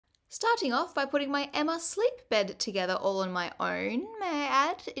Starting off by putting my Emma sleep bed together all on my own, may I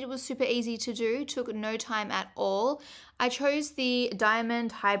add. It was super easy to do, took no time at all. I chose the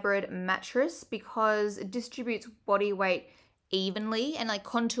Diamond Hybrid mattress because it distributes body weight evenly and like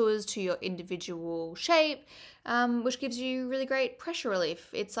contours to your individual shape, which gives you really great pressure relief.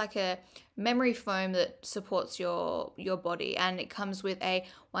 It's like a memory foam that supports your body, and it comes with a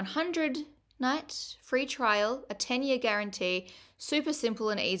 100-night free trial, a 10-year guarantee. Super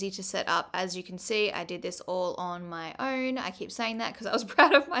simple and easy to set up. As you can see, I did this all on my own. I keep saying that because I was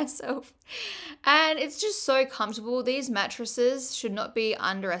proud of myself. And it's just so comfortable. These mattresses should not be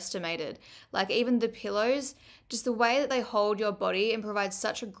underestimated. Like even the pillows, just the way that they hold your body and provide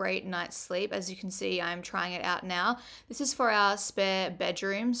such a great night's sleep. As you can see, I'm trying it out now. This is for our spare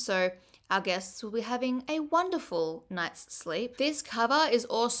bedroom, so our guests will be having a wonderful night's sleep. This cover is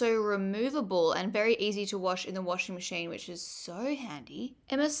also removable and very easy to wash in the washing machine, which is so handy.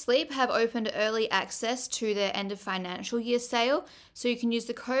 Emma Sleep have opened early access to their end of financial year sale, so you can use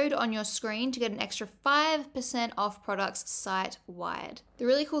the code on your screen to get an extra 5% off products site-wide. The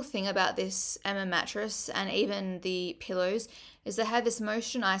really cool thing about this Emma mattress and even the pillows is they have this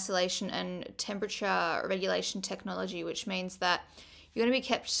motion isolation and temperature regulation technology, which means that you're going to be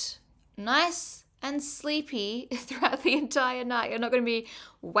kept nice and sleepy throughout the entire night. You're not going to be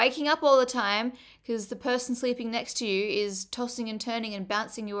waking up all the time because the person sleeping next to you is tossing and turning and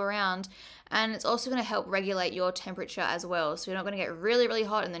bouncing you around. And it's also going to help regulate your temperature as well. So you're not going to get really, really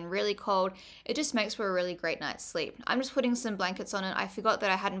hot and then really cold. It just makes for a really great night's sleep. I'm just putting some blankets on it. I forgot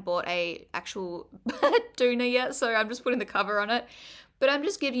that I hadn't bought a actual doona yet, so I'm just putting the cover on it. But I'm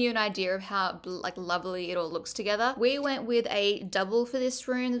just giving you an idea of how like lovely it all looks together. We went with a double for this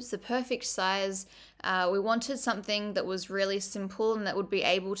room. It's the perfect size. We wanted something that was really simple and that would be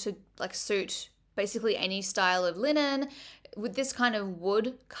able to like suit basically any style of linen. With this kind of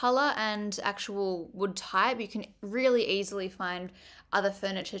wood color and actual wood type, you can really easily find other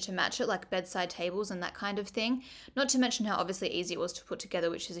furniture to match it, like bedside tables and that kind of thing. Not to mention how obviously easy it was to put together,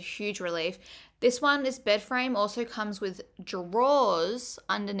 which is a huge relief. This bed frame also comes with drawers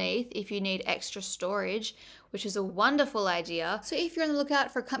underneath if you need extra storage, which is a wonderful idea. So if you're on the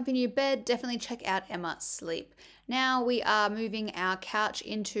lookout for a comfy new bed, definitely check out Emma Sleep. Now we are moving our couch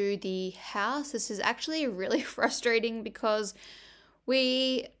into the house. This is actually really frustrating because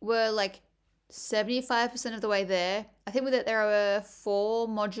we were like 75% of the way there. I think that there were 4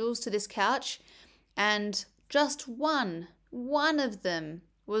 modules to this couch, and just one of them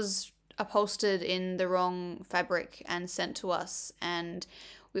was upholstered in the wrong fabric and sent to us. And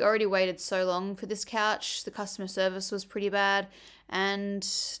we already waited so long for this couch. The customer service was pretty bad, and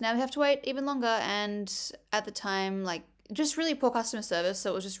now we have to wait even longer. And at the time, like, just really poor customer service,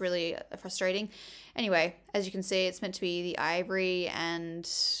 so it was just really frustrating. Anyway, as you can see, it's meant to be the ivory, and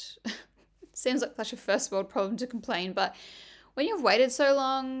seems like such a first world problem to complain, but when you've waited so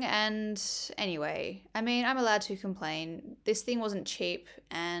long, and anyway, I mean, I'm allowed to complain. This thing wasn't cheap,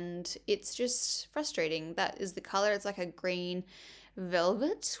 and it's just frustrating. That is the color. It's like a green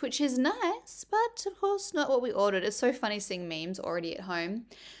velvet, which is nice, but of course not what we ordered. It's so funny seeing memes already at home.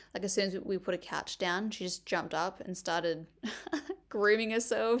 Like as soon as we put a couch down, she just jumped up and started grooming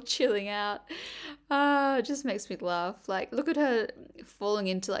herself, chilling out. It just makes me laugh. Like, look at her falling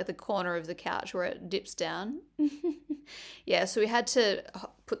into like the corner of the couch where it dips down. Yeah, so we had to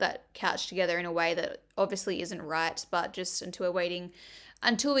put that couch together in a way that obviously isn't right, but just until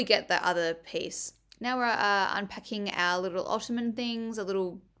we get that other piece. Now we're unpacking our little ottoman things, what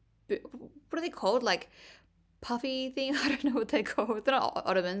are they called? Like puffy thing? I don't know what they're called. They're not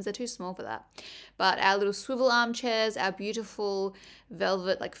ottomans, they're too small for that. But our little swivel armchairs, our beautiful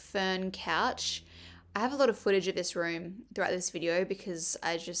velvet like fern couch. I have a lot of footage of this room throughout this video because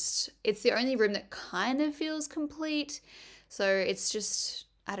it's the only room that kind of feels complete. So it's just,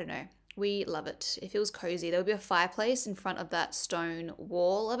 I don't know. We love it. It feels cozy. There'll be a fireplace in front of that stone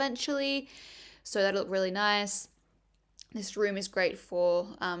wall eventually. So that'll look really nice. This room is great for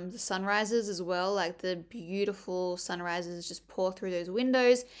the sunrises as well. Like the beautiful sunrises just pour through those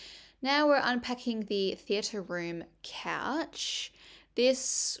windows. Now we're unpacking the theatre room couch.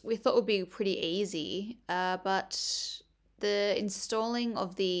 This we thought would be pretty easy, but the installing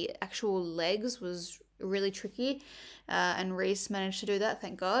of the actual legs was really tricky, and Reese managed to do that,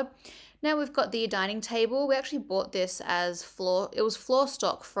 thank God. Now we've got the dining table. We actually bought this as it was floor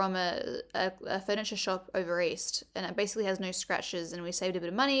stock from a furniture shop over east, and it basically has no scratches, and we saved a bit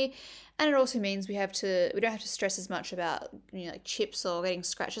of money. And it also means we don't have to stress as much about like chips or getting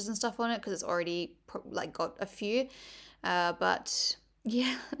scratches and stuff on it because it's already like got a few. But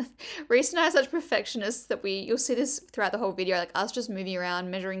Yeah, Reese and I are such perfectionists that you'll see this throughout the whole video, like us just moving around,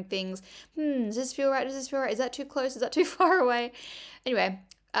 measuring things. Does this feel right? Does this feel right? Is that too close? Is that too far away? Anyway,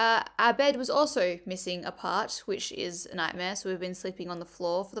 our bed was also missing a part, which is a nightmare. So we've been sleeping on the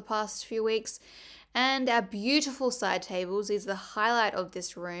floor for the past few weeks. And our beautiful side tables, these are the highlight of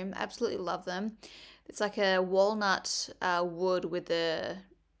this room. Absolutely love them. It's like a walnut wood with a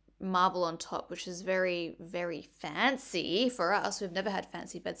marble on top, which is very, very fancy for us. We've never had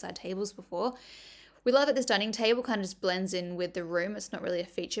fancy bedside tables before. We love that this dining table kind of just blends in with the room. It's not really a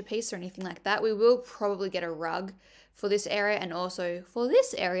feature piece or anything like that. We will probably get a rug for this area and also for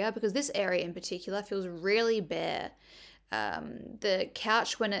this area, because this area in particular feels really bare. The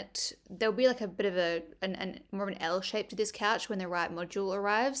couch, there'll be like a bit of more of an L shape to this couch when the right module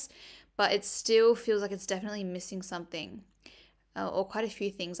arrives, but it still feels like it's definitely missing something. Or quite a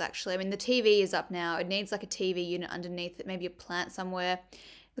few things actually. I mean, the TV is up now. It needs like a TV unit underneath it, maybe a plant somewhere.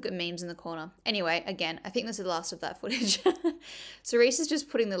 Look at memes in the corner. Anyway, again, I think this is the last of that footage. So Reese is just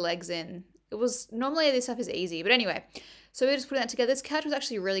putting the legs in. Normally this stuff is easy, but anyway. So we're just putting that together. This couch was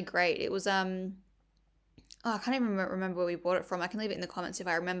actually really great. It was, I can't even remember where we bought it from. I can leave it in the comments if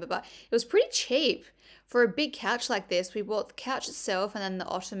I remember, but it was pretty cheap. For a big couch like this, we bought the couch itself and then the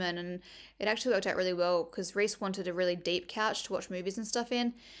ottoman, and it actually worked out really well because Reese wanted a really deep couch to watch movies and stuff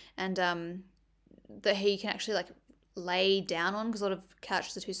in, and that he can actually like lay down on, because a lot of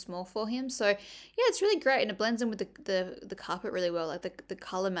couches are too small for him. So yeah, it's really great, and it blends in with the carpet really well. Like the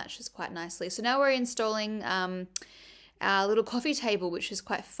color matches quite nicely. So now we're installing our little coffee table, which is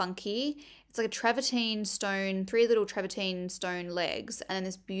quite funky. It's like a travertine stone, 3 little travertine stone legs, and then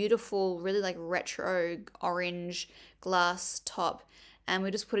this beautiful, really like retro orange glass top. And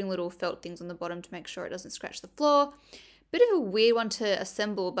we're just putting little felt things on the bottom to make sure it doesn't scratch the floor. Bit of a weird one to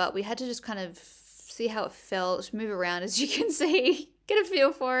assemble, but we had to just kind of see how it felt, move around as you can see, get a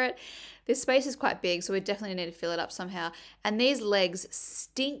feel for it. This space is quite big, so we definitely need to fill it up somehow. And these legs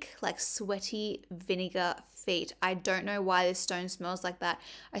stink like sweaty vinegar feet. I don't know why this stone smells like that.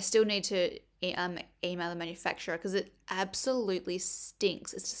 I still need to email the manufacturer because it absolutely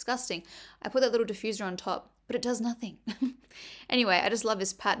stinks. It's disgusting. I put that little diffuser on top, but it does nothing. Anyway, I just love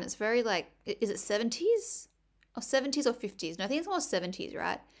this pattern. It's very like, is it 70s? Or 70s or 50s? No, I think it's more 70s,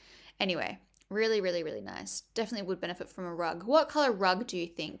 right? Anyway, really, really, really nice. Definitely would benefit from a rug. What color rug do you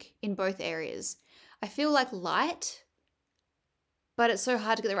think in both areas? I feel like light, but it's so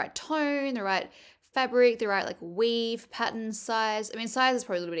hard to get the right tone, the right fabric, the right like weave, pattern, size. I mean, size is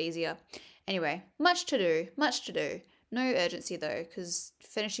probably a little bit easier. Anyway, much to do, much to do. No urgency though, because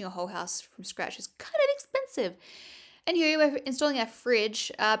finishing a whole house from scratch is kind of expensive. And here we're installing our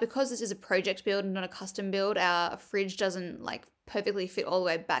fridge. Because this is a project build and not a custom build, our fridge doesn't like perfectly fit all the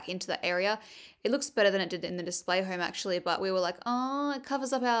way back into that area. It looks better than it did in the display home actually, but we were like, oh, it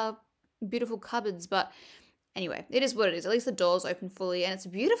covers up our beautiful cupboards. But anyway, it is what it is. At least the door's open fully, and it's a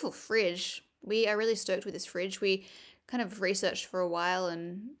beautiful fridge. We are really stoked with this fridge. We kind of researched for a while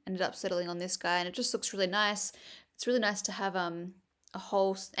and ended up settling on this guy, and it just looks really nice. It's really nice to have a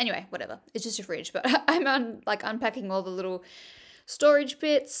whole, anyway, whatever. It's just a fridge, but I'm unpacking all the little storage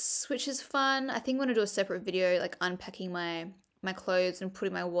bits, which is fun. I think I'm going to do a separate video like unpacking my clothes and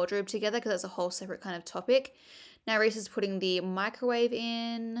putting my wardrobe together, because that's a whole separate kind of topic. Now Reese is putting the microwave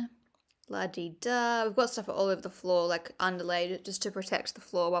in. La-dee-da. We've got stuff all over the floor, like underlaid, just to protect the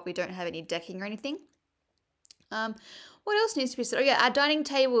floor while we don't have any decking or anything. What else needs to be said? Oh yeah, our dining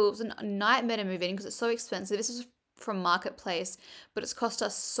table was a nightmare to move in because it's so expensive. This is from Marketplace, but it's cost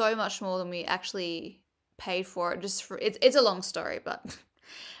us so much more than we actually paid for it. It's a long story, but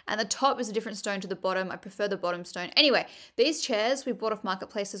and the top is a different stone to the bottom. I prefer the bottom stone. Anyway, these chairs we bought off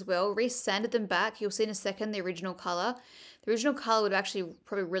Marketplace as well. Reese sanded them back. You'll see in a second the original color. The original color would have actually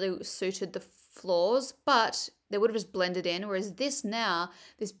probably really suited the floors, but they would have just blended in. Whereas this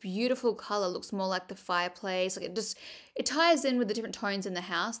beautiful color looks more like the fireplace. Like it ties in with the different tones in the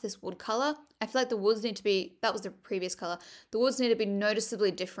house, this wood color. I feel like the woods need to be, that was the previous color. The woods need to be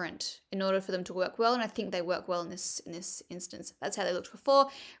noticeably different in order for them to work well. And I think they work well in this instance. That's how they looked before.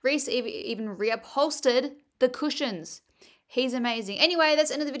 Reese even reupholstered the cushions. He's amazing. Anyway, that's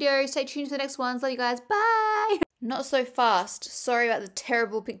the end of the video. Stay tuned for the next ones. Love you guys. Bye. Not so fast. Sorry about the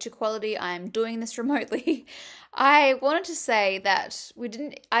terrible picture quality. I'm doing this remotely. I wanted to say that I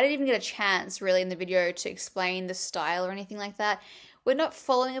didn't even get a chance really in the video to explain the style or anything like that. We're not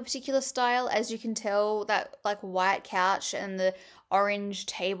following a particular style. As you can tell, that like white couch and the orange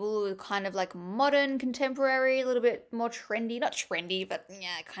table are kind of like modern, contemporary, a little bit more trendy. Not trendy, but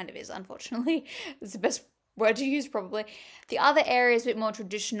yeah, it kind of is, unfortunately. It's the best word to use probably. The other area is a bit more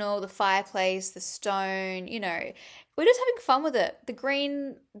traditional, the fireplace, the stone, you know. We're just having fun with it. The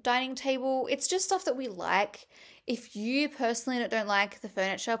green dining table, it's just stuff that we like. If you personally don't like the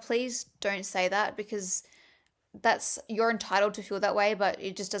furniture, please don't say that, because you're entitled to feel that way, but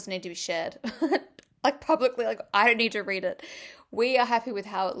it just doesn't need to be shared. Like publicly, like I don't need to read it. We are happy with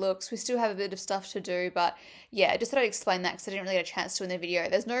how it looks. We still have a bit of stuff to do, but yeah, just thought I'd explain that because I didn't really get a chance to in the video.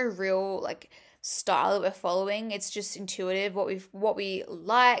 There's no real like style that we're following. It's just intuitive, what we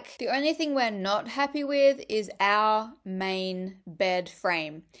like. The only thing we're not happy with is our main bed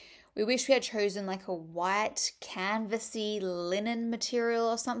frame. We wish we had chosen like a white canvasy linen material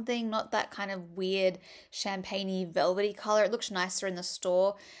or something, not that kind of weird champagne-y velvety color. It looks nicer in the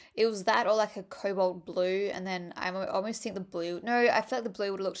store. It was that or like a cobalt blue, and then I almost think the blue, no, I feel like the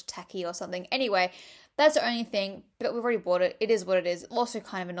blue would have looked tacky or something. Anyway, that's the only thing, but we've already bought it. It is what it is. Also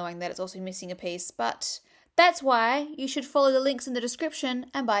kind of annoying that it's also missing a piece, but that's why you should follow the links in the description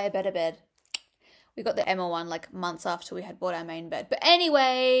and buy a better bed. We got the Emma one like months after we had bought our main bed. But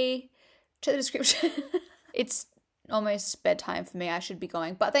anyway, check the description. It's almost bedtime for me. I should be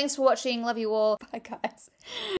going. But thanks for watching. Love you all. Bye, guys.